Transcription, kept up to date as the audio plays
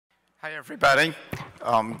Hi, everybody.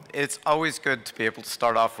 It's always good to be able to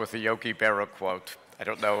start off with a Yogi Berra quote. I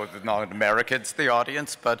don't know the non-Americans, the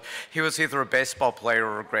audience, but he was either a baseball player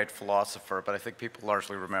or a great philosopher, but I think people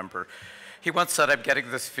largely remember. He once said, "I'm getting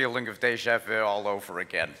this feeling of deja vu all over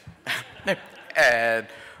again." And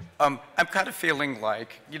I'm kind of feeling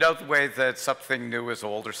like, you know, the way that something new is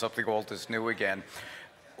old or something old is new again.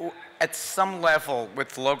 At some level, with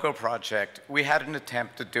the Logo project, we had an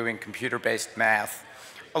attempt at doing computer-based math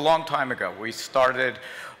a long time ago. We started,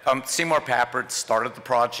 Seymour Papert started the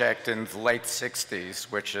project in the late 60s,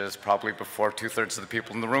 which is probably before 2/3 of the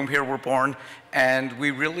people in the room here were born, and we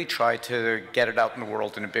really tried to get it out in the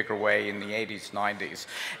world in a bigger way in the 80s, 90s,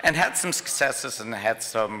 and had some successes and had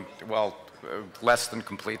some, well, less than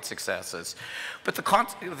complete successes. But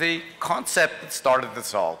the concept that started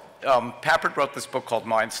this all, Papert wrote this book called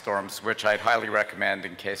Mindstorms, which I'd highly recommend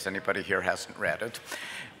in case anybody here hasn't read it.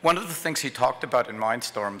 One of the things he talked about in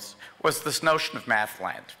Mindstorms was this notion of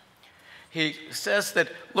mathland. He says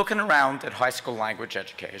that looking around at high school language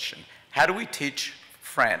education, how do we teach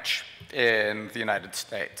French in the United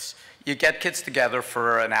States? You get kids together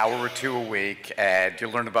for an hour or two a week, and you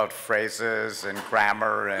learn about phrases and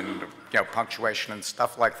grammar and punctuation and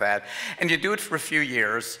stuff like that, and you do it for a few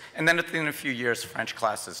years, and then at the end of a few years, French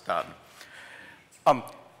class is done.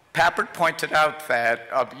 Papert pointed out that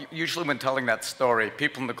usually when telling that story,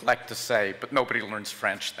 people neglect to say, but nobody learns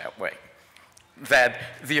French that way. That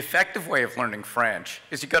the effective way of learning French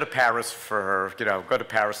is you go to Paris for, go to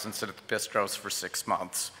Paris and sit at the bistros for 6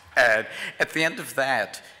 months. And at the end of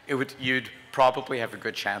that, you'd probably have a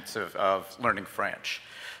good chance of learning French.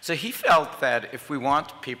 So he felt that if we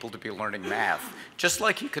want people to be learning math, just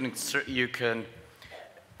like you can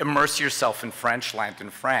immerse yourself in French land in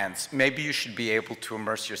France, maybe you should be able to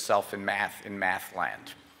immerse yourself in math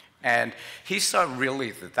land. And he saw really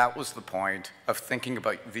that that was the point of thinking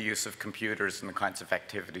about the use of computers and the kinds of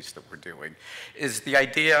activities that we're doing. The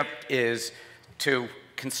idea is to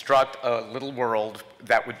construct a little world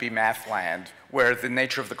that would be math land, where the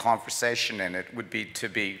nature of the conversation in it would be to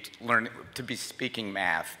be speaking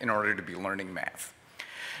math in order to be learning math.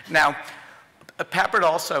 Now, Papert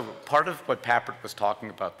also, part of what Papert was talking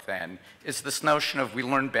about then is this notion of we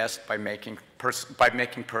learn best by making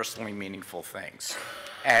personally meaningful things.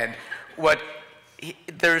 And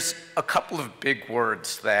there's a couple of big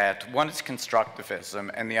words that, one is constructivism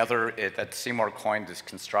and the other that Seymour coined is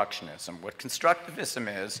constructionism. What constructivism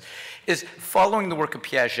is following the work of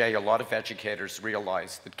Piaget, a lot of educators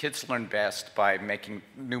realize that kids learn best by making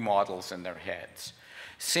new models in their heads.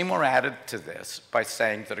 Seymour added to this by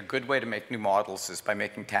saying that a good way to make new models is by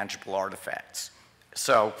making tangible artifacts.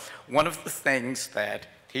 So one of the things that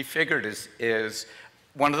he figured is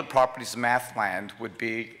one of the properties of mathland would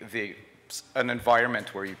be an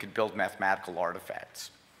environment where you could build mathematical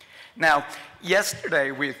artifacts. Now,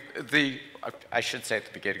 yesterday, I should say at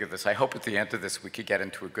the beginning of this, I hope at the end of this we could get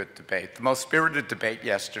into a good debate. The most spirited debate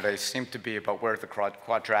yesterday seemed to be about where the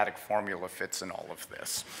quadratic formula fits in all of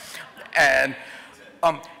this. And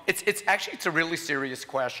it's a really serious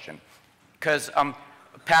question, because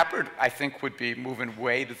Papert, I think, would be moving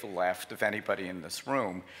way to the left of anybody in this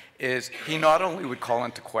room, is he not only would call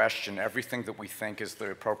into question everything that we think is the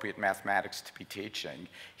appropriate mathematics to be teaching,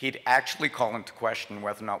 he'd actually call into question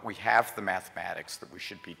whether or not we have the mathematics that we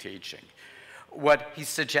should be teaching. What he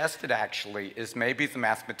suggested, actually, is maybe the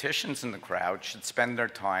mathematicians in the crowd should spend their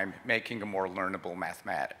time making a more learnable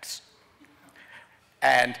mathematics.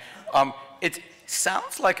 And it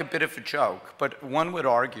sounds like a bit of a joke, but one would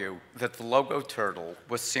argue that the Logo turtle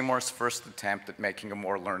was Seymour's first attempt at making a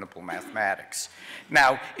more learnable mathematics.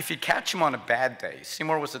 Now, if you catch him on a bad day,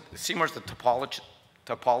 Seymour's a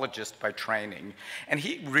topologist by training, and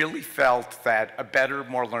he really felt that a better,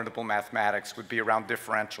 more learnable mathematics would be around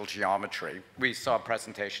differential geometry. We saw a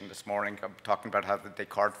presentation this morning talking about how the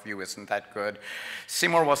Descartes view isn't that good.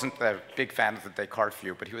 Seymour wasn't a big fan of the Descartes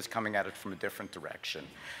view, but he was coming at it from a different direction.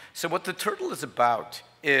 So what the turtle is about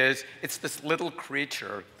is it's this little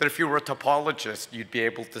creature that if you were a topologist, you'd be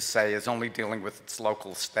able to say is only dealing with its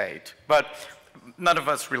local state. But none of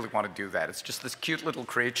us really want to do that. It's just this cute little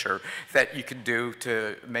creature that you can do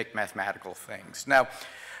to make mathematical things. Now,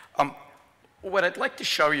 what I'd like to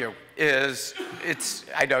show you is,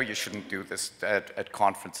 I know you shouldn't do this at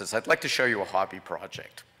conferences. I'd like to show you a hobby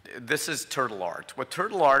project. This is turtle art. What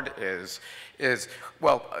turtle art is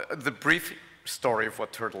well, the brief story of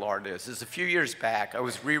what turtle art is a few years back, I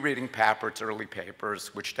was rereading Papert's early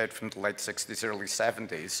papers, which date from the late 60s, early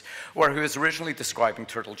 70s, where he was originally describing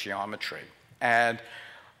turtle geometry. And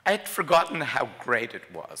I had forgotten how great it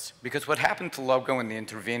was, because what happened to Logo in the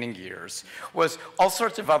intervening years was all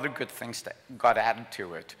sorts of other good things that got added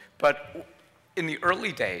to it. But in the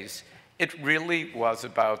early days, it really was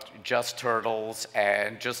about just turtles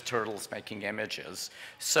and just turtles making images.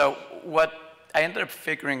 So what I ended up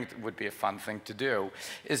figuring would be a fun thing to do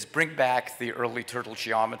is bring back the early turtle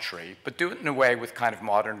geometry, but do it in a way with kind of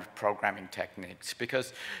modern programming techniques,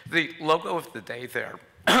 because the Logo of the day there,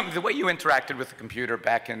 the way you interacted with the computer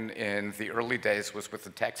back in the early days was with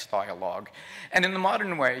the text dialogue. And in the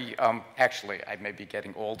modern way, actually, I may be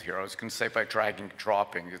getting old here. I was going to say by dragging and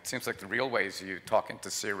dropping. It seems like the real way is you talk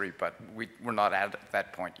into Siri, but we're not at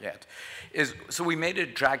that point yet. So we made a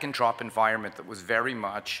drag and drop environment that was very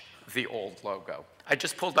much the old Logo. I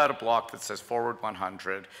just pulled out a block that says forward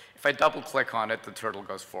 100. If I double click on it, the turtle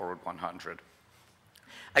goes forward 100.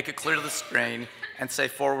 I could clear the screen and say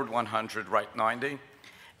forward 100, right 90.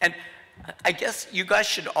 And I guess you guys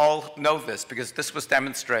should all know this, because this was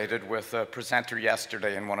demonstrated with a presenter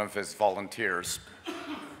yesterday and one of his volunteers,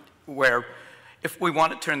 where if we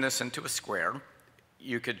want to turn this into a square,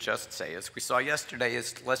 you could just say, as we saw yesterday,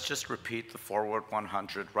 is let's just repeat the forward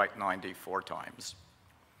 100, right 90 4 times.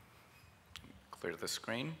 Clear the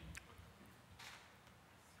screen.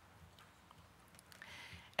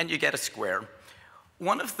 And you get a square.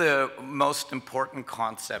 One of the most important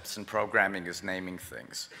concepts in programming is naming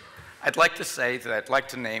things. I'd like to say that I'd like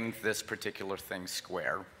to name this particular thing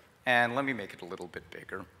square. And let me make it a little bit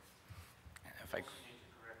bigger. If I,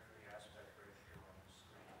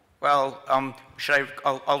 well,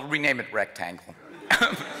 I'll rename it rectangle.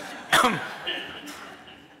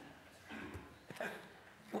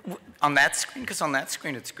 On that screen, because on that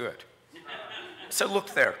screen it's good. So look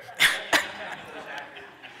there.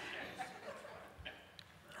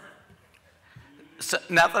 So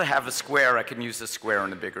now that I have a square, I can use a square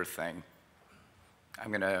in a bigger thing. I'm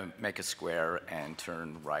going to make a square and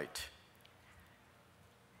turn right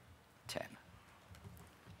 10.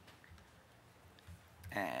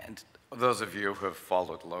 And those of you who have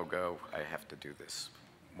followed Logo, I have to do this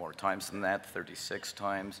more times than that, 36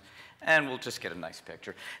 times, and we'll just get a nice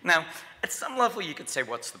picture. Now, at some level, you could say,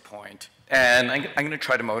 what's the point? And I'm going to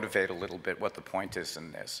try to motivate a little bit what the point is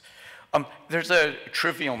in this. There's a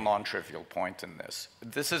trivial, non-trivial point in this.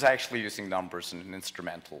 This is actually using numbers in an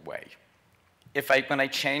instrumental way. When I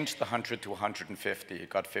changed the 100 to 150, it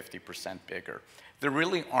got 50% bigger. There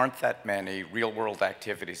really aren't that many real-world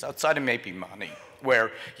activities, outside of maybe money,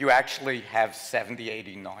 where you actually have 70,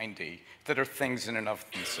 80, 90 that are things in and of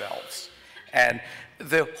themselves. And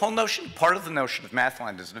the whole notion, part of the notion of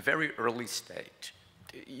Mathland is in a very early stage.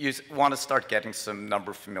 You want to start getting some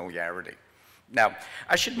number familiarity. Now,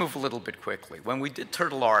 I should move a little bit quickly. When we did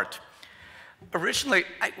Turtle Art, originally,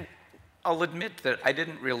 I'll admit that I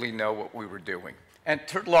didn't really know what we were doing. And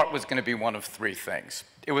Turtle Art was going to be one of three things.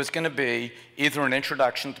 It was going to be either an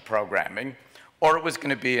introduction to programming, or it was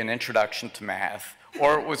going to be an introduction to math,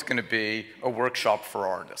 or it was going to be a workshop for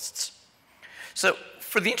artists. So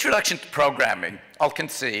for the introduction to programming, I'll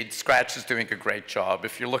concede Scratch is doing a great job.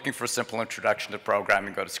 If you're looking for a simple introduction to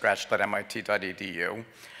programming, go to scratch.mit.edu.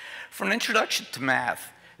 For an introduction to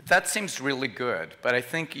math, that seems really good, but I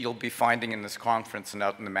think you'll be finding in this conference and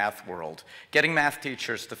out in the math world, getting math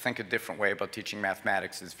teachers to think a different way about teaching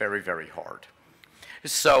mathematics is very, very hard.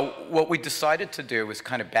 So what we decided to do is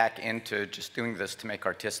kind of back into just doing this to make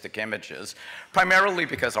artistic images, primarily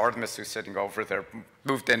because Artemis, who's sitting over there,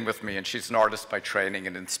 moved in with me, and she's an artist by training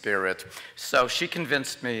and in spirit. So she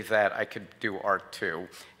convinced me that I could do art too.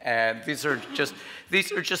 And these are just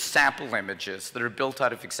sample images that are built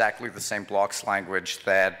out of exactly the same blocks language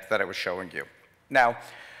that I was showing you. Now,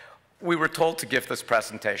 we were told to give this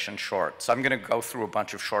presentation short, so I'm going to go through a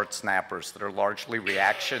bunch of short snappers that are largely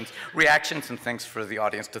reactions and things for the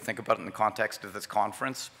audience to think about in the context of this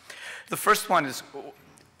conference. The first one is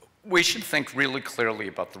we should think really clearly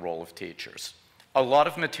about the role of teachers. A lot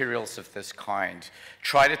of materials of this kind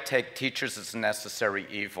try to take teachers as a necessary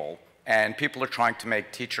evil, and people are trying to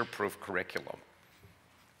make teacher-proof curriculum.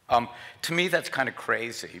 To me, that's kind of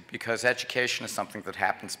crazy, because education is something that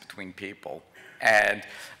happens between people. And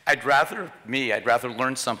I'd rather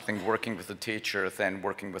learn something working with a teacher than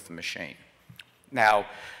working with a machine. Now,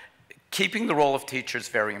 keeping the role of teachers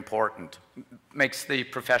very important makes the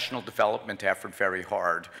professional development effort very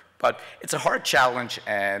hard, but it's a hard challenge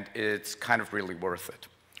and it's kind of really worth it.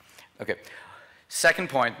 Okay, second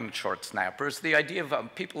point in the short snappers, the idea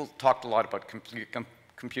of, people talked a lot about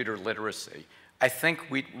computer literacy. I think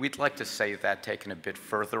we'd like to say that taken a bit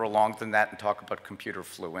further along than that and talk about computer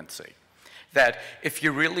fluency. That if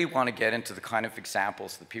you really want to get into the kind of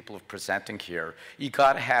examples that people are presenting here, you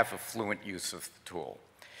got to have a fluent use of the tool.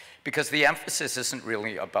 Because the emphasis isn't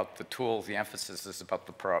really about the tool, the emphasis is about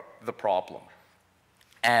the problem.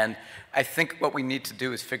 And I think what we need to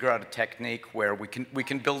do is figure out a technique where we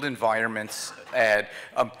can build environments and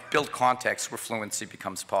build contexts where fluency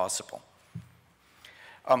becomes possible.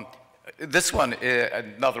 This one is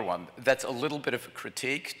another one that's a little bit of a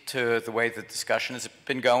critique to the way the discussion has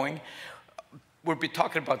been going. We'll be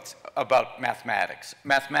talking about mathematics.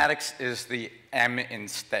 Mathematics is the M in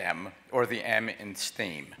STEM, or the M in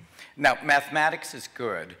STEAM. Now, mathematics is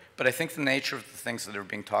good, but I think the nature of the things that are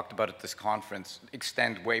being talked about at this conference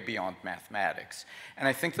extend way beyond mathematics. And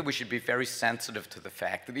I think that we should be very sensitive to the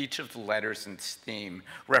fact that each of the letters in STEAM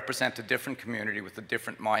represent a different community with a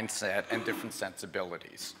different mindset and different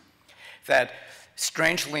sensibilities. That,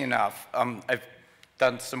 strangely enough, I've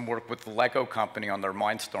done some work with the Lego company on their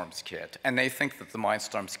Mindstorms kit, and they think that the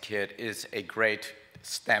Mindstorms kit is a great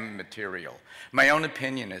STEM material. My own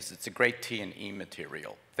opinion is it's a great T and E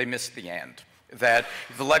material. They missed the end. That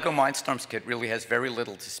the Lego Mindstorms kit really has very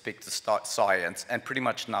little to speak to science and pretty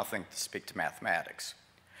much nothing to speak to mathematics.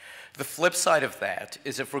 The flip side of that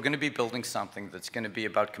is if we're going to be building something that's going to be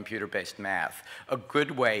about computer-based math, a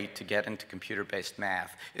good way to get into computer-based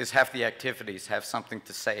math is have the activities have something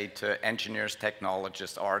to say to engineers,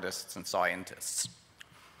 technologists, artists, and scientists.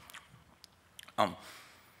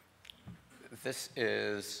 This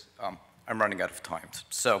is, I'm running out of time.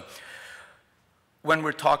 So when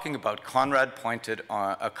we're talking about, Conrad pointed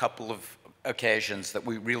on a couple of occasions that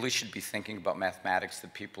we really should be thinking about mathematics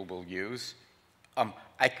that people will use.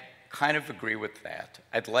 I kind of agree with that.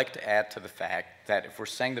 I'd like to add to the fact that if we're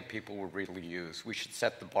saying that people will really use, we should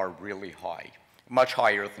set the bar really high, much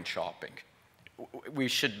higher than shopping. We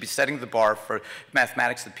should be setting the bar for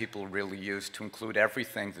mathematics that people really use to include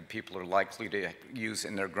everything that people are likely to use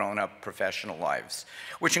in their grown-up professional lives,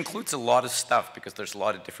 which includes a lot of stuff because there's a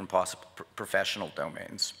lot of different possible professional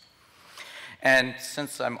domains. And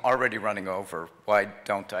since I'm already running over, why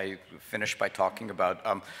don't I finish by talking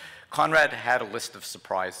about Conrad had a list of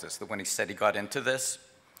surprises that when he said he got into this,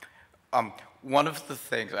 one of the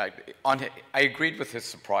things, I agreed with his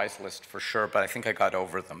surprise list for sure, but I think I got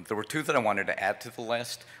over them. There were two that I wanted to add to the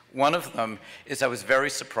list. One of them is I was very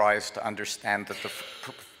surprised to understand that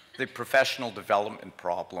the professional development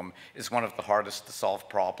problem is one of the hardest to solve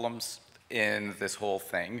problems in this whole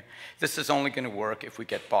thing. This is only going to work if we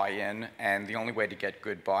get buy-in, and the only way to get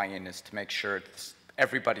good buy-in is to make sure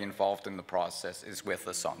everybody involved in the process is with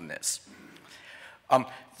us on this.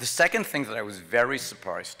 The second thing that I was very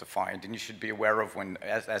surprised to find, and you should be aware of when,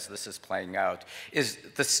 as this is playing out, is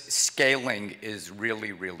the scaling is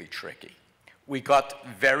really, really tricky. We got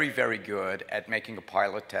very, very good at making a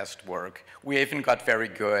pilot test work. We even got very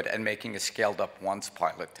good at making a scaled-up once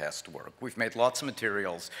pilot test work. We've made lots of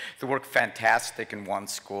materials that work fantastic in one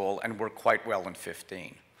school and work quite well in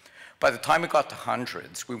 15. By the time it got to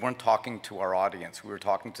hundreds, we weren't talking to our audience. We were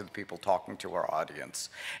talking to the people talking to our audience.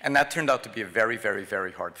 And that turned out to be a very, very,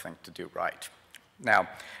 very hard thing to do right. Now,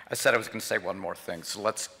 I said I was going to say one more thing, so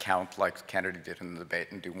let's count like Kennedy did in the debate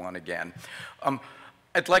and do one again.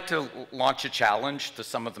 I'd like to launch a challenge to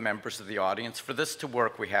some of the members of the audience. For this to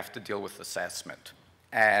work, we have to deal with assessment.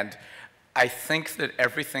 And I think that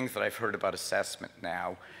everything that I've heard about assessment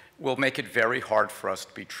now will make it very hard for us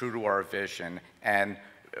to be true to our vision and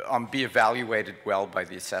be evaluated well by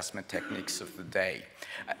the assessment techniques of the day.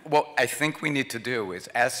 What I think we need to do is,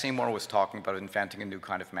 as Seymour was talking about inventing a new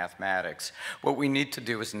kind of mathematics, what we need to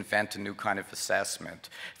do is invent a new kind of assessment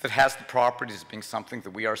that has the properties of being something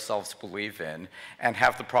that we ourselves believe in and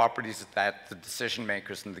have the properties that the decision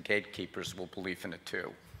makers and the gatekeepers will believe in it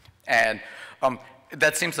too. And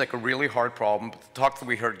that seems like a really hard problem, but the talk that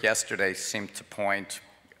we heard yesterday seemed to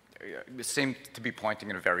be pointing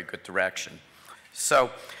in a very good direction.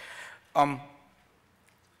 So,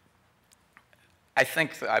 I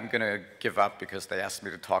think that I'm going to give up because they asked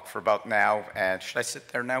me to talk for about now, and should I sit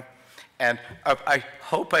there now? And I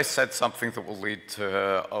hope I said something that will lead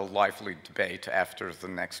to a lively debate after the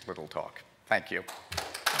next little talk. Thank you.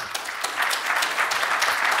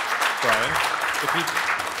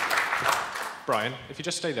 Brian, if you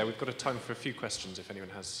just stay there, we've got a time for a few questions if anyone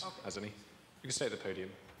has any. You can stay at the podium.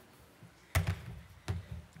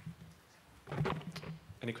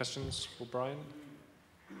 Any questions for Brian?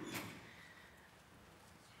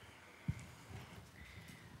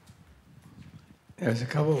 There's a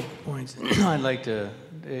couple of points I'd like to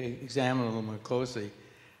examine a little more closely.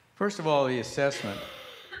 First of all, the assessment.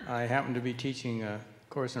 I happen to be teaching a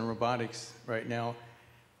course in robotics right now,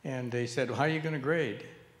 and they said, well, how are you going to grade?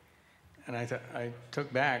 And I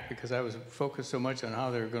took back because I was focused so much on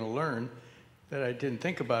how they were going to learn that I didn't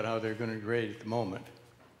think about how they're going to grade at the moment.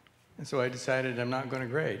 And so I decided I'm not going to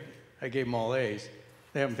grade. I gave them all A's.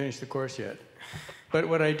 They haven't finished the course yet. But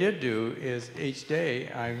what I did do is each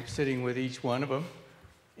day I'm sitting with each one of them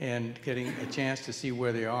and getting a chance to see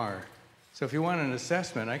where they are. So if you want an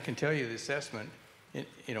assessment, I can tell you the assessment,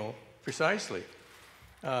 precisely.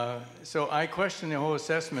 So I question the whole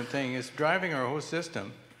assessment thing. It's driving our whole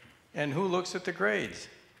system. And who looks at the grades?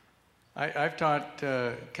 I've taught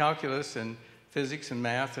calculus and physics and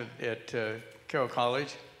math at Carroll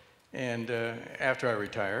College, and after I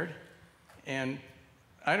retired, and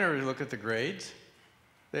I never look at the grades.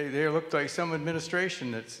 They look like some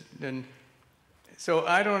administration that's been. So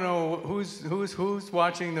I don't know who's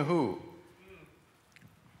watching the who.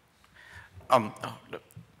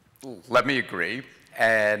 Let me agree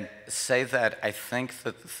and say that I think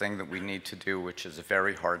that the thing that we need to do, which is a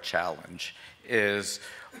very hard challenge, is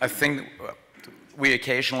a thing we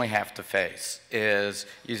occasionally have to face, is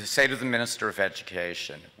you say to the Minister of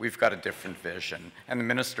Education, we've got a different vision, and the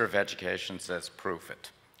Minister of Education says, prove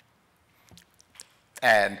it.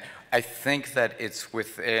 And I think that it's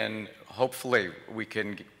within, hopefully we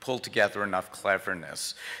can pull together enough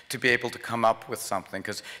cleverness to be able to come up with something,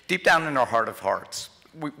 because deep down in our heart of hearts,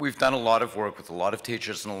 we've done a lot of work with a lot of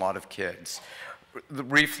teachers and a lot of kids. The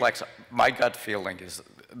reflex, my gut feeling is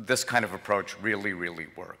this kind of approach really, really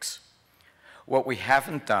works. What we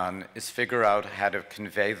haven't done is figure out how to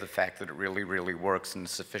convey the fact that it really, really works in a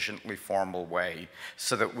sufficiently formal way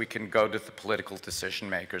so that we can go to the political decision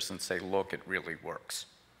makers and say, look, it really works.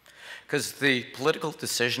 Because the political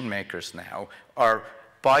decision makers now are,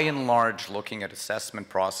 by and large, looking at assessment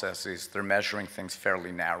processes. They're measuring things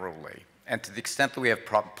fairly narrowly. And to the extent that we have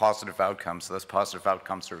positive outcomes, those positive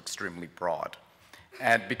outcomes are extremely broad.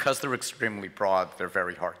 And because they're extremely broad, they're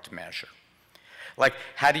very hard to measure. Like,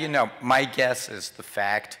 how do you know? My guess is the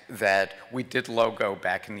fact that we did logo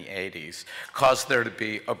back in the 80s caused there to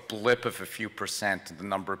be a blip of a few percent in the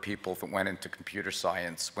number of people that went into computer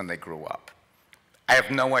science when they grew up. I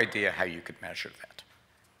have no idea how you could measure that.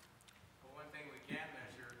 Well, one thing we can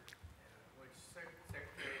measure, which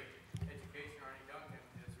Secretary of Education Arnie Duncan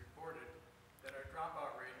has reported, that our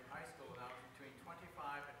dropout rate in high school now is between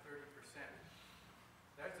 25 and 30%.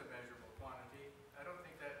 That's a measurable quantity. I don't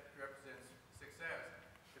think that represents success.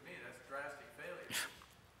 To me, that's drastic failure.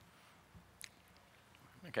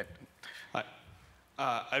 Okay.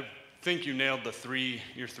 I think you nailed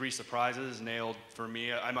your three surprises. Nailed for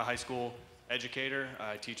me. I'm a high school educator.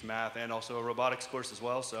 I teach math and also a robotics course as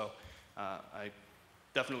well. So I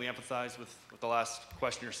definitely empathize with the last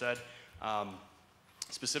questioner said.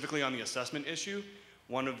 Specifically on the assessment issue,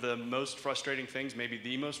 one of the most frustrating things, maybe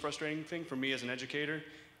the most frustrating thing for me as an educator,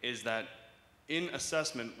 is that in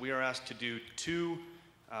assessment, we are asked to do two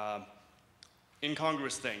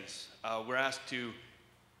incongruous things. We're asked to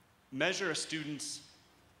measure a student's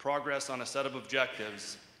progress on a set of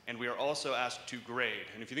objectives, and we are also asked to grade.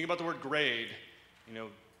 And if you think about the word grade,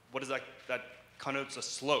 what does that connotes a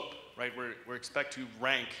slope, right? We're expected to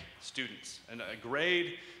rank students. And a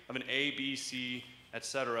grade of an A, B, C,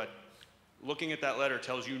 etc., looking at that letter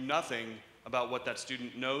tells you nothing about what that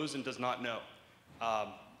student knows and does not know.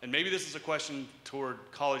 And maybe this is a question toward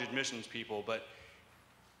college admissions people, but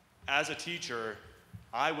as a teacher,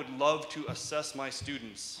 I would love to assess my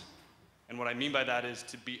students. And what I mean by that is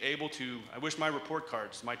to be able to, I wish my report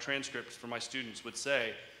cards, my transcripts for my students would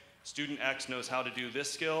say, student X knows how to do this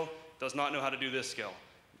skill, does not know how to do this skill.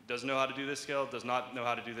 Does know how to do this skill, does not know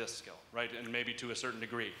how to do this skill, right? And maybe to a certain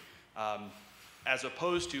degree. As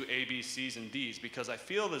opposed to A, B, C's, and D's, because I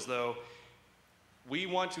feel as though we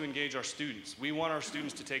want to engage our students. We want our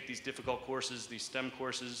students to take these difficult courses, these STEM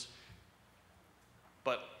courses,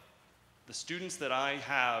 but the students that I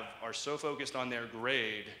have are so focused on their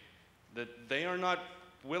grade that they are not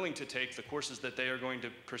willing to take the courses that they are going to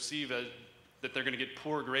perceive as that they're going to get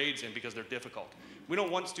poor grades in because they're difficult. We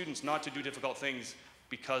don't want students not to do difficult things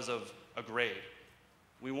because of a grade.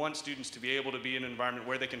 We want students to be able to be in an environment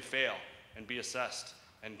where they can fail and be assessed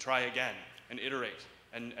and try again and iterate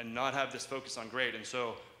and not have this focus on grade. And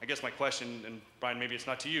so I guess my question, and Brian, maybe it's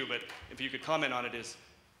not to you, but if you could comment on it, is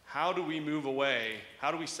how do we move away,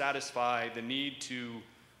 how do we satisfy the need to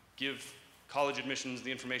give college admissions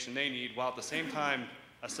the information they need while at the same time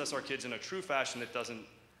assess our kids in a true fashion that doesn't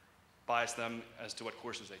bias them as to what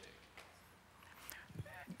courses they take?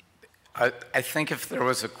 I think if there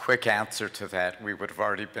was a quick answer to that, we would have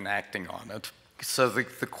already been acting on it. So the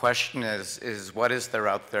question is what is there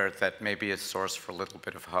out there that may be a source for a little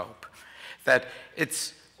bit of hope? That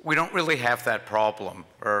we don't really have that problem,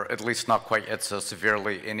 or at least not quite yet so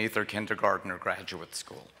severely, in either kindergarten or graduate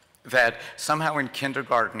school. That somehow in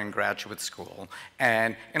kindergarten and graduate school,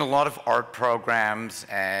 and in a lot of art programs,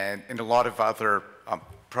 and in a lot of other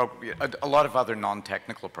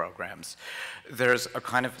non-technical programs, there's a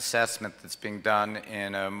kind of assessment that's being done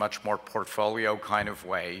in a much more portfolio kind of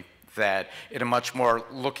way, that in a much more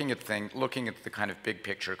looking at the kind of big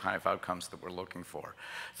picture kind of outcomes that we're looking for.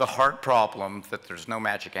 The hard problem that there's no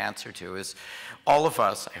magic answer to is all of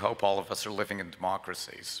us, I hope all of us, are living in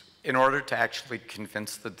democracies. In order to actually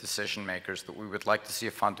convince the decision makers that we would like to see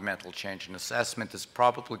a fundamental change in assessment is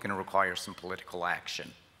probably going to require some political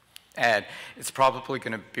action. And it's probably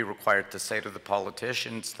going to be required to say to the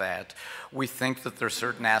politicians that we think that there are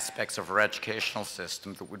certain aspects of our educational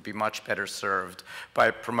system that would be much better served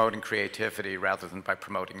by promoting creativity rather than by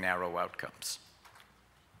promoting narrow outcomes.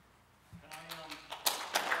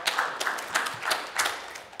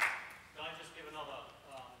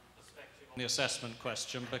 The assessment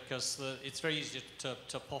question, because it's very easy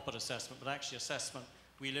to pop at assessment, but actually assessment,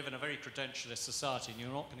 we live in a very credentialist society and you're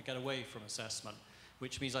not going to get away from assessment,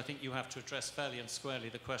 which means I think you have to address fairly and squarely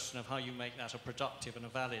the question of how you make that a productive and a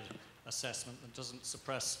valid assessment that doesn't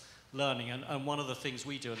suppress learning. And one of the things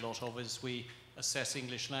we do a lot of is we assess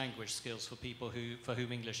English language skills for people for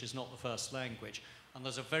whom English is not the first language. And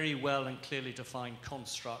there's a very well and clearly defined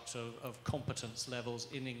construct of competence levels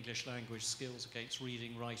in English language skills against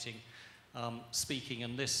reading, writing, speaking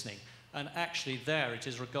and listening. And actually there it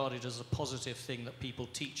is regarded as a positive thing that people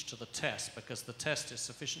teach to the test, because the test is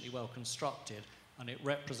sufficiently well constructed and it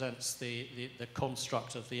represents the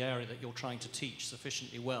construct of the area that you're trying to teach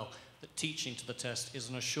sufficiently well, that teaching to the test is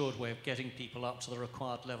an assured way of getting people up to the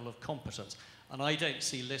required level of competence. And I don't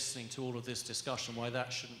see, listening to all of this discussion, why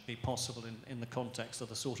that shouldn't be possible in the context of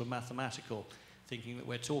the sort of mathematical thinking that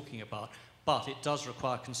we're talking about. But it does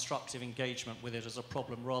require constructive engagement with it as a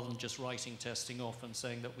problem, rather than just writing testing off and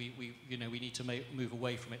saying that we need to move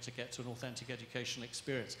away from it to get to an authentic educational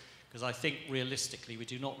experience. Because I think realistically we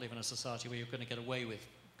do not live in a society where you're going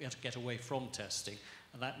to get away from testing,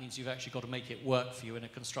 and that means you've actually got to make it work for you in a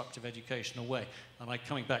constructive educational way. And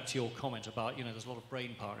coming back to your comment about, there's a lot of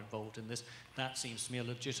brain power involved in this, that seems to me a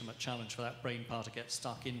legitimate challenge for that brain power to get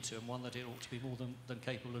stuck into, and one that it ought to be more than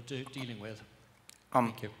capable of dealing with.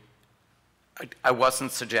 Thank you. I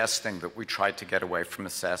wasn't suggesting that we tried to get away from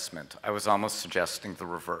assessment. I was almost suggesting the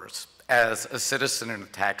reverse. As a citizen and a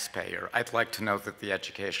taxpayer, I'd like to know that the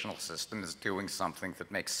educational system is doing something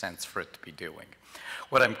that makes sense for it to be doing.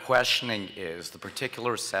 What I'm questioning is the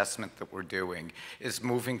particular assessment that we're doing is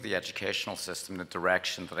moving the educational system in a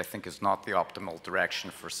direction that I think is not the optimal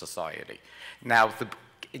direction for society. Now, the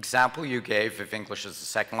example you gave of English as a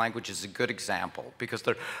second language is a good example, because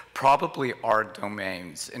there probably are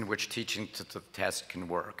domains in which teaching to the test can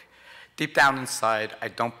work. Deep down inside, I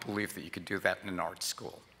don't believe that you could do that in an art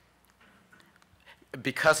school.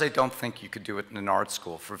 Because I don't think you could do it in an art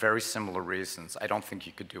school, for very similar reasons, I don't think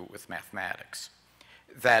you could do it with mathematics.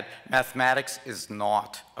 That mathematics is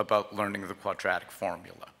not about learning the quadratic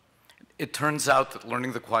formula. It turns out that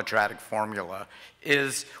learning the quadratic formula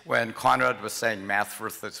is, when Conrad was saying math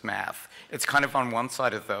versus math, it's kind of on one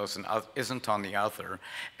side of those and isn't on the other,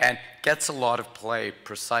 and gets a lot of play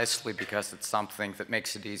precisely because it's something that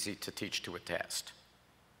makes it easy to teach to a test.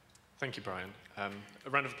 Thank you, Brian. A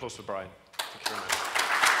round of applause for Brian. Thank you very much.